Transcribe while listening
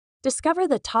Discover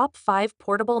the top 5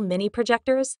 portable mini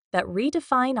projectors that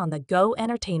redefine on-the-go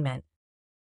entertainment.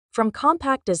 From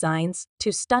compact designs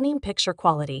to stunning picture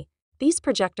quality, these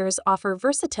projectors offer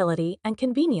versatility and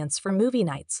convenience for movie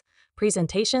nights,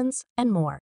 presentations, and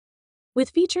more.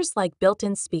 With features like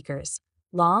built-in speakers,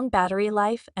 long battery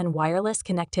life, and wireless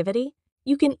connectivity,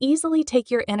 you can easily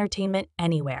take your entertainment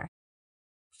anywhere.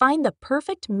 Find the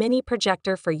perfect mini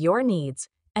projector for your needs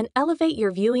and elevate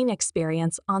your viewing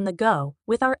experience on the go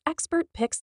with our expert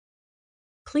picks.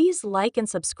 Please like and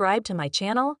subscribe to my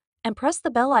channel and press the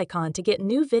bell icon to get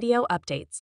new video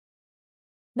updates.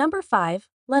 Number 5.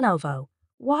 Lenovo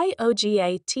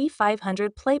YOGA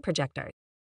T500 Play Projector.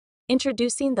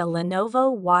 Introducing the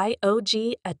Lenovo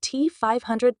YOGA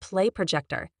T500 Play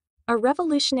Projector, a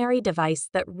revolutionary device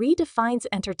that redefines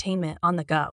entertainment on the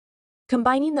go.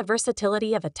 Combining the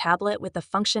versatility of a tablet with the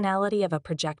functionality of a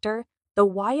projector, the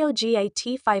YOGA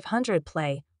T500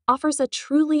 Play offers a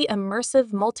truly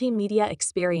immersive multimedia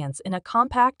experience in a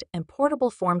compact and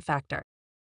portable form factor.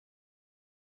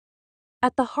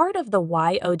 At the heart of the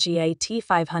YOGA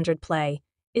T500 Play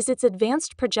is its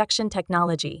advanced projection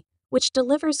technology, which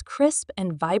delivers crisp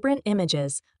and vibrant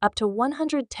images up to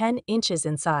 110 inches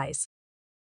in size.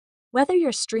 Whether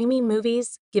you're streaming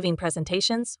movies, giving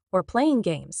presentations, or playing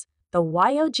games, the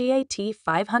YOGA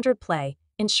T500 Play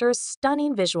ensures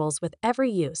stunning visuals with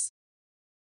every use.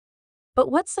 But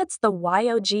what sets the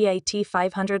YOGA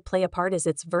T500 Play apart is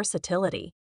its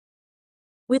versatility.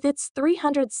 With its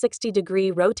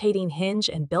 360-degree rotating hinge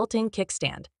and built-in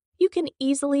kickstand, you can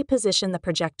easily position the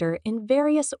projector in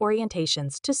various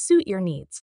orientations to suit your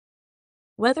needs.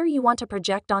 Whether you want to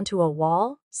project onto a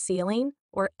wall, ceiling,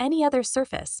 or any other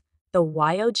surface, the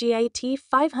YOGA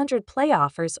T500 Play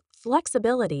offers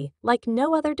flexibility like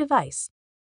no other device.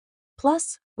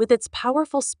 Plus, with its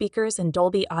powerful speakers and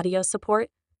Dolby audio support,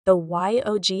 the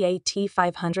YOGA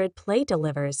T500 Play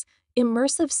delivers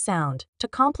immersive sound to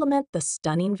complement the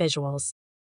stunning visuals.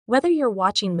 Whether you're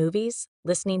watching movies,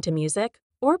 listening to music,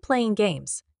 or playing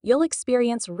games, you'll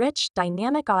experience rich,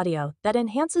 dynamic audio that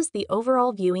enhances the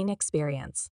overall viewing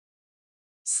experience.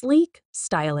 Sleek,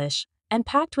 stylish, and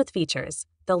packed with features,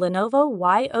 the Lenovo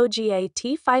YOGA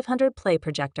T500 Play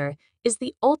Projector is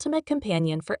the ultimate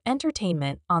companion for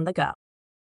entertainment on the go.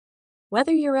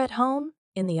 Whether you're at home,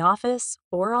 in the office,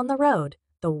 or on the road,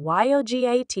 the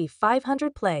YOGA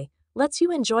T500 Play lets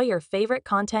you enjoy your favorite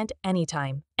content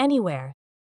anytime, anywhere.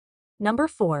 Number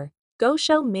 4.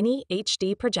 GoShow Mini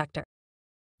HD Projector.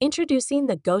 Introducing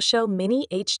the GoShow Mini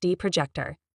HD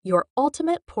Projector, your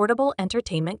ultimate portable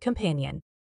entertainment companion.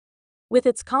 With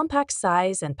its compact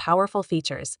size and powerful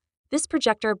features, this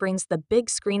projector brings the big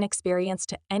screen experience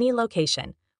to any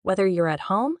location, whether you're at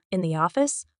home, in the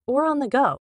office, or on the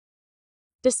go.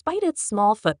 Despite its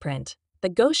small footprint, the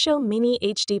GoShow Mini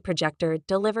HD Projector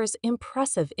delivers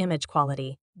impressive image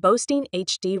quality, boasting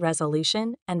HD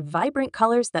resolution and vibrant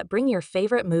colors that bring your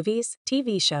favorite movies,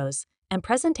 TV shows, and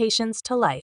presentations to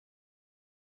life.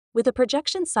 With a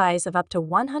projection size of up to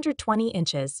 120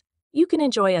 inches, you can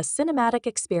enjoy a cinematic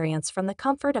experience from the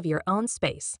comfort of your own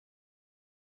space.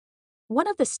 One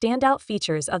of the standout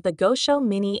features of the GoShow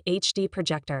Mini HD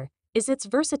Projector is its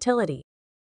versatility.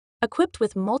 Equipped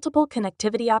with multiple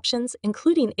connectivity options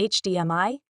including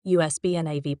HDMI, USB and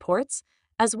AV ports,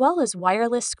 as well as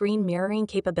wireless screen mirroring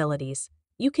capabilities,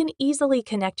 you can easily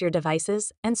connect your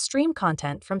devices and stream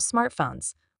content from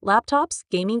smartphones, laptops,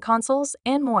 gaming consoles,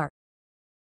 and more.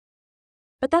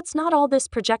 But that's not all. This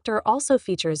projector also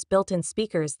features built-in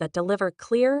speakers that deliver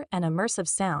clear and immersive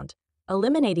sound,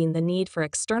 eliminating the need for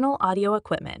external audio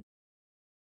equipment.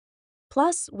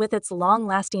 Plus, with its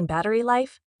long-lasting battery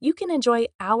life, you can enjoy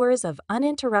hours of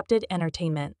uninterrupted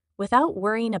entertainment without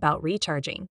worrying about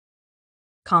recharging.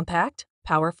 Compact,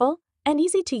 powerful, and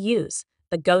easy to use,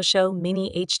 the GoShow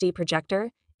Mini HD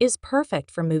Projector is perfect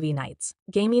for movie nights,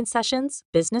 gaming sessions,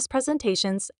 business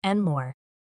presentations, and more.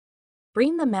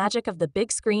 Bring the magic of the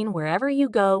big screen wherever you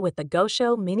go with the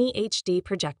GoShow Mini HD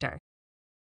Projector.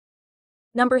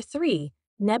 Number 3.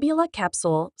 Nebula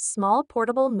Capsule Small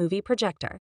Portable Movie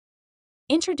Projector.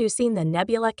 Introducing the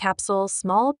Nebula Capsule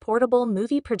Small Portable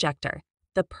Movie Projector,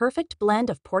 the perfect blend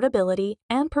of portability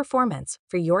and performance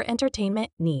for your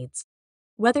entertainment needs.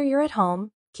 Whether you're at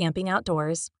home, camping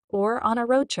outdoors, or on a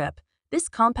road trip, this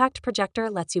compact projector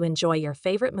lets you enjoy your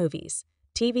favorite movies,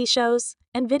 TV shows,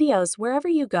 and videos wherever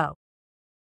you go.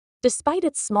 Despite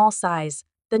its small size,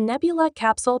 the Nebula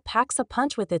Capsule packs a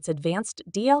punch with its advanced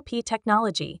DLP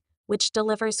technology, which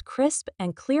delivers crisp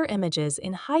and clear images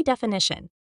in high definition.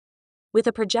 With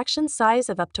a projection size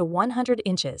of up to 100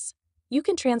 inches, you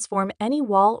can transform any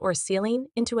wall or ceiling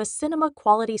into a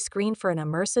cinema-quality screen for an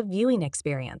immersive viewing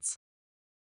experience.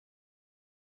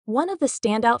 One of the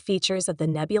standout features of the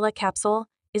Nebula Capsule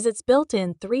is its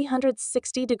built-in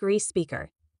 360-degree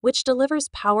speaker, which delivers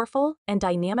powerful and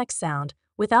dynamic sound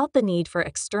without the need for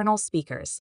external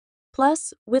speakers.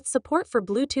 Plus, with support for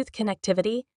Bluetooth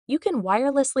connectivity, you can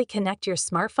wirelessly connect your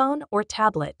smartphone or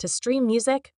tablet to stream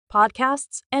music,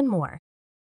 podcasts, and more.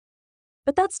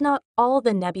 But that's not all.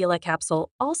 The Nebula Capsule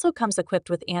also comes equipped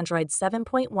with Android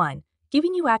 7.1,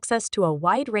 giving you access to a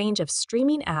wide range of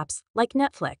streaming apps like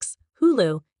Netflix,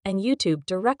 Hulu, and YouTube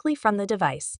directly from the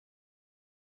device.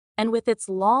 And with its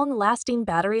long-lasting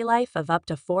battery life of up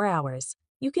to 4 hours,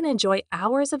 you can enjoy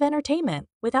hours of entertainment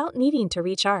without needing to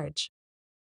recharge.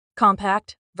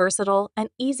 Compact, versatile, and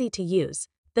easy to use,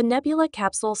 the Nebula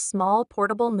Capsule's small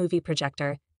portable movie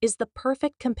projector is the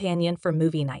perfect companion for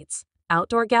movie nights,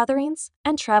 outdoor gatherings,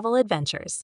 and travel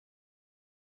adventures.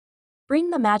 Bring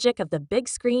the magic of the big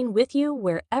screen with you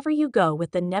wherever you go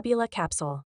with the Nebula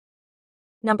Capsule.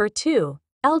 Number 2.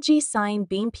 LG Cine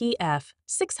Beam PF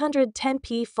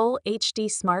 610p Full HD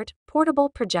Smart Portable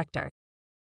Projector.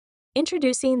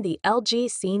 Introducing the LG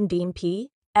Cine Beam PF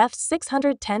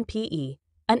 610pe,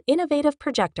 an innovative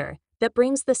projector that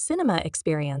brings the cinema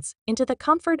experience into the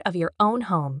comfort of your own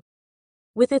home.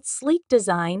 With its sleek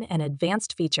design and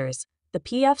advanced features, the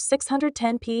PF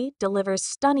 610p delivers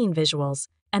stunning visuals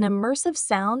and immersive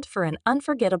sound for an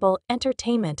unforgettable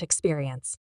entertainment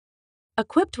experience.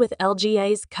 Equipped with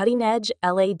LGA's cutting-edge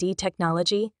LED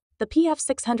technology, the PF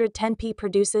 610p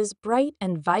produces bright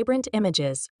and vibrant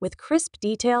images with crisp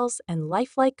details and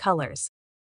lifelike colors.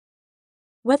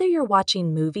 Whether you're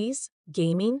watching movies,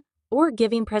 gaming, or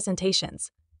giving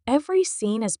presentations, every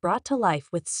scene is brought to life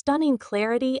with stunning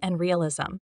clarity and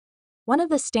realism. One of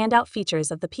the standout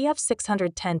features of the PF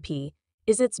 610p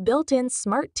is its built-in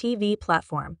Smart TV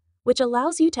platform, which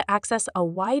allows you to access a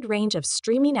wide range of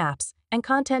streaming apps and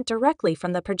content directly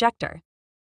from the projector.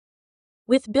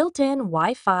 With built-in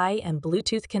Wi-Fi and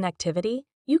Bluetooth connectivity,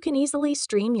 you can easily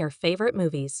stream your favorite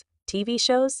movies, TV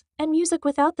shows, and music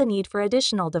without the need for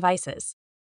additional devices.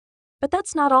 But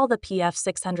that's not all. The PF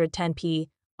 610p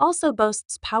also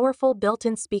boasts powerful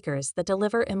built-in speakers that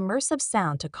deliver immersive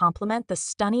sound to complement the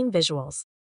stunning visuals.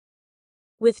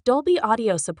 With Dolby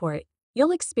Audio support,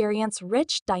 you'll experience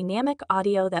rich, dynamic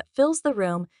audio that fills the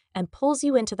room and pulls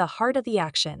you into the heart of the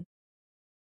action.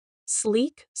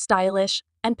 Sleek, stylish,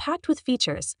 and packed with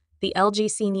features, the LG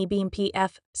Cine Beam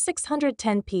PF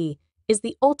 610p is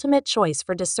the ultimate choice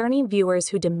for discerning viewers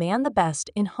who demand the best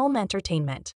in home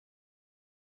entertainment.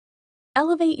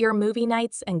 Elevate your movie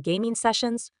nights and gaming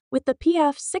sessions with the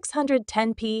PF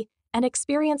 610p and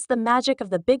experience the magic of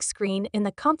the big screen in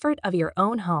the comfort of your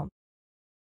own home.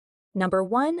 Number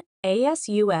 1.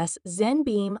 ASUS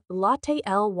ZenBeam Latte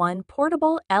L1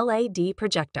 Portable LED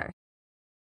Projector.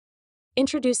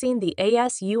 Introducing the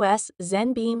ASUS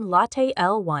ZenBeam Latte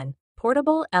L1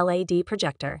 Portable LED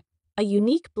Projector, a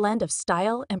unique blend of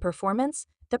style and performance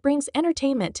that brings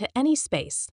entertainment to any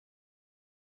space.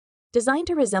 Designed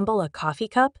to resemble a coffee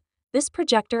cup, this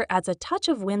projector adds a touch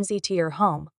of whimsy to your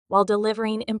home while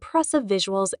delivering impressive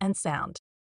visuals and sound.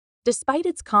 Despite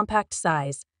its compact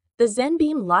size, the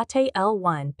ZenBeam Latte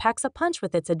L1 packs a punch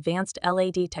with its advanced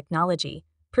LED technology,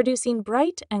 producing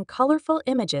bright and colorful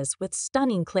images with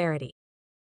stunning clarity.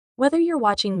 Whether you're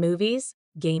watching movies,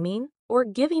 gaming, or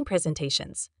giving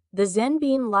presentations, the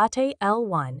ZenBeam Latte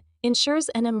L1 ensures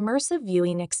an immersive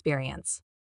viewing experience.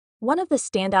 One of the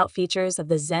standout features of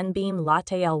the ZenBeam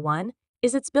Latte L1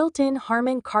 is its built-in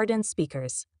Harman Kardon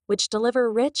speakers, which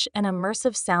deliver rich and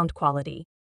immersive sound quality.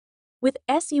 With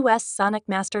SUS Sonic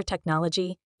Master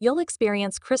technology, you'll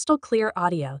experience crystal-clear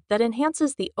audio that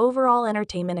enhances the overall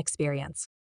entertainment experience.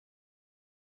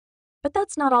 But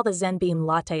that's not all. The ZenBeam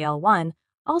Latte L1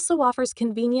 also offers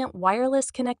convenient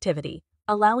wireless connectivity,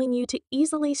 allowing you to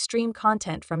easily stream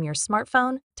content from your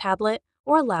smartphone, tablet,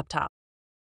 or laptop.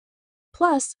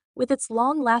 Plus, with its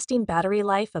long-lasting battery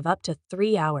life of up to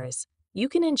 3 hours, you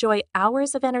can enjoy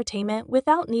hours of entertainment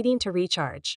without needing to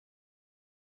recharge.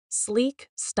 Sleek,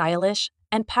 stylish,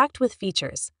 and packed with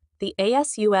features, the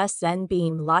ASUS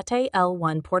ZenBeam Latte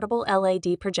L1 Portable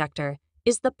LED Projector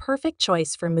is the perfect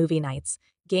choice for movie nights,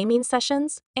 gaming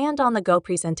sessions, and on-the-go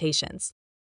presentations.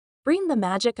 Bring the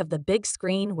magic of the big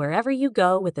screen wherever you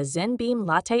go with the ZenBeam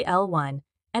Latte L1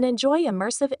 and enjoy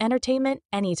immersive entertainment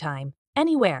anytime,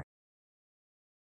 anywhere.